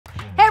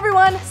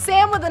everyone,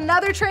 Sam with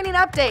another training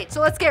update.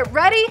 So let's get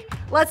ready,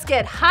 let's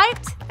get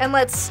hyped, and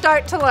let's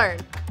start to learn.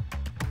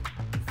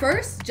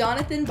 First,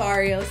 Jonathan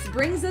Barrios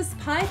brings us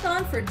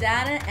Python for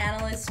Data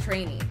Analyst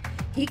training.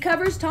 He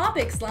covers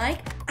topics like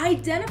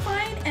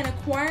identifying and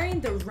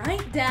acquiring the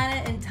right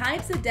data and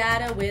types of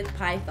data with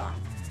Python,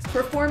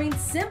 performing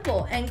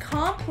simple and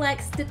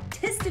complex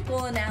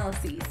statistical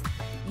analyses,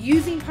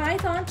 using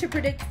Python to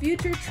predict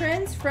future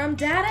trends from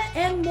data,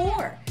 and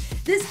more.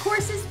 This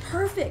course is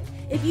perfect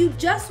if you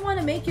just want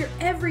to make your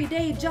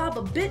everyday job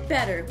a bit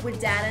better with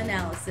data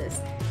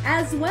analysis.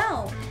 As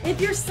well,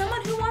 if you're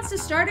someone who wants to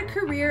start a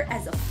career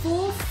as a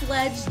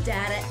full-fledged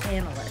data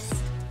analyst.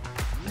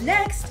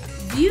 Next,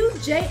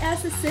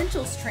 Vue.js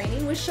Essentials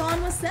training with Sean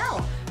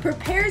Wassell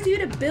prepares you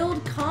to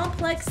build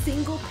complex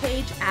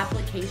single-page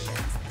applications.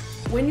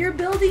 When you're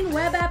building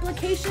web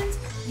applications,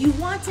 you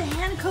want to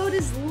hand code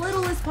as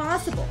little as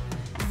possible.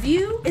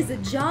 Vue is a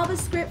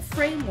JavaScript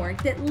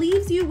framework that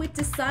leaves you with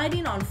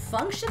deciding on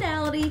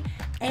functionality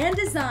and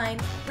design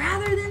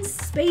rather than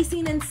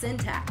spacing and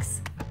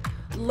syntax.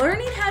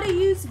 Learning how to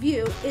use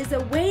Vue is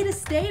a way to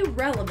stay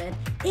relevant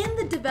in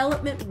the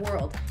development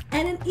world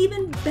and an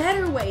even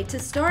better way to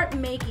start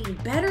making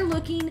better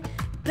looking,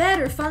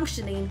 better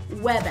functioning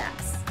web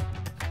apps.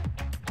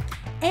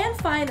 And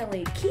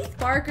finally, Keith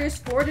Barker's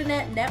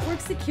Fortinet Network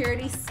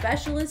Security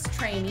Specialist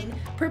Training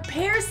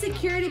prepares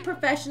security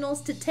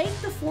professionals to take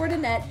the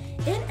Fortinet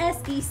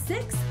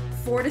NSE6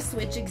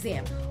 FortiSwitch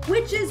exam,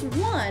 which is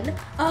one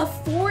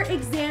of 4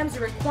 exams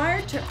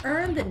required to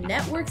earn the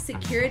Network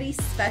Security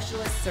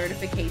Specialist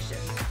certification.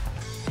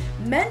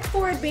 Meant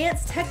for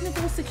advanced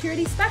technical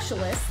security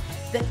specialists,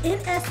 the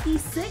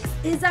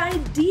NSE6 is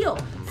ideal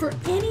for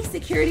any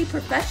security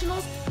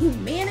professionals who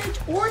manage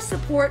or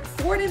support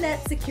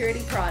Fortinet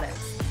security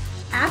products.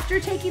 After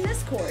taking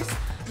this course,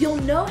 you'll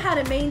know how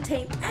to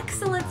maintain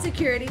excellent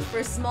security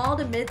for small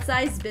to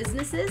mid-sized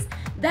businesses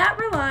that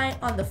rely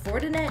on the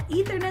Fortinet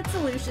Ethernet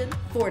solution,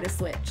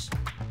 FortiSwitch.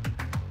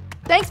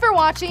 Thanks for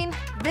watching.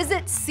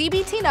 Visit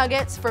CBT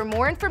Nuggets for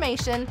more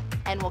information,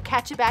 and we'll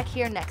catch you back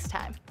here next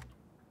time.